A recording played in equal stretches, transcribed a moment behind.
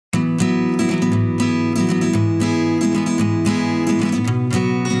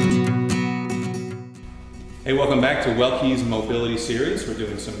Hey, welcome back to Welke's Mobility Series. We're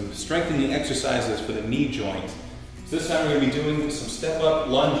doing some strengthening exercises for the knee joint. So this time we're going to be doing some step-up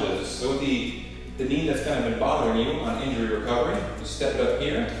lunges. So with the knee that's kind of been bothering you on injury recovery, just step it up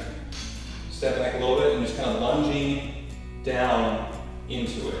here, step back a little bit, and just kind of lunging down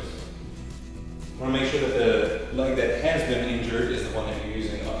into it. You want to make sure that the leg that has been injured is the one that you're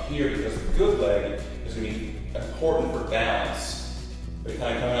using up here, because the good leg is going to be important for balance. So you're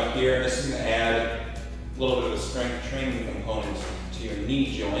kind of coming up here, and this is going to add a little bit of a strength training component to your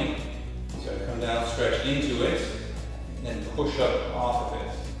knee joint. So come down, stretch into it, and then push up off of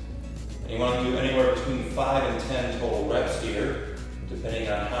it. And you want to do anywhere between 5 and 10 total reps here, depending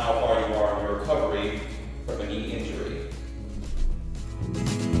on how